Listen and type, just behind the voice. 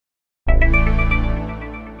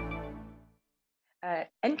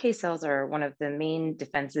NK cells are one of the main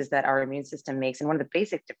defenses that our immune system makes, and one of the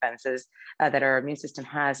basic defenses that our immune system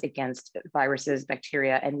has against viruses,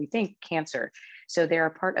 bacteria, and we think cancer. So they are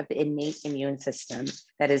part of the innate immune system.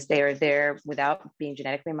 That is, they are there without being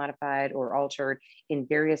genetically modified or altered in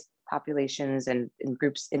various populations and in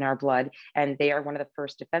groups in our blood. And they are one of the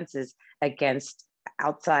first defenses against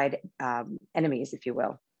outside enemies, if you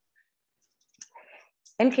will.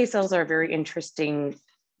 NK cells are a very interesting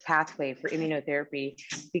pathway for immunotherapy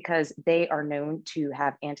because they are known to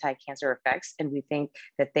have anti-cancer effects. And we think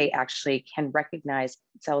that they actually can recognize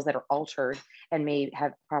cells that are altered and may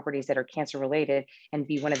have properties that are cancer related and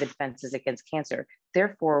be one of the defenses against cancer.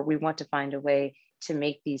 Therefore, we want to find a way to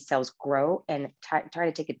make these cells grow and try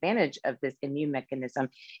to take advantage of this immune mechanism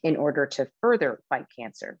in order to further fight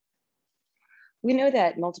cancer. We know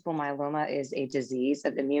that multiple myeloma is a disease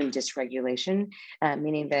of immune dysregulation,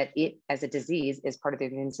 meaning that it as a disease is part of the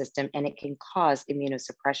immune system and it can cause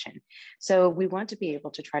immunosuppression. So we want to be able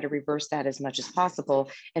to try to reverse that as much as possible.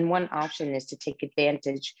 And one option is to take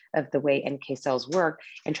advantage of the way NK cells work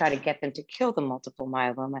and try to get them to kill the multiple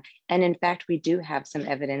myeloma. And in fact, we do have some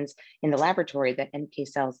evidence in the laboratory that NK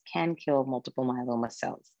cells can kill multiple myeloma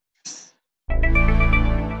cells.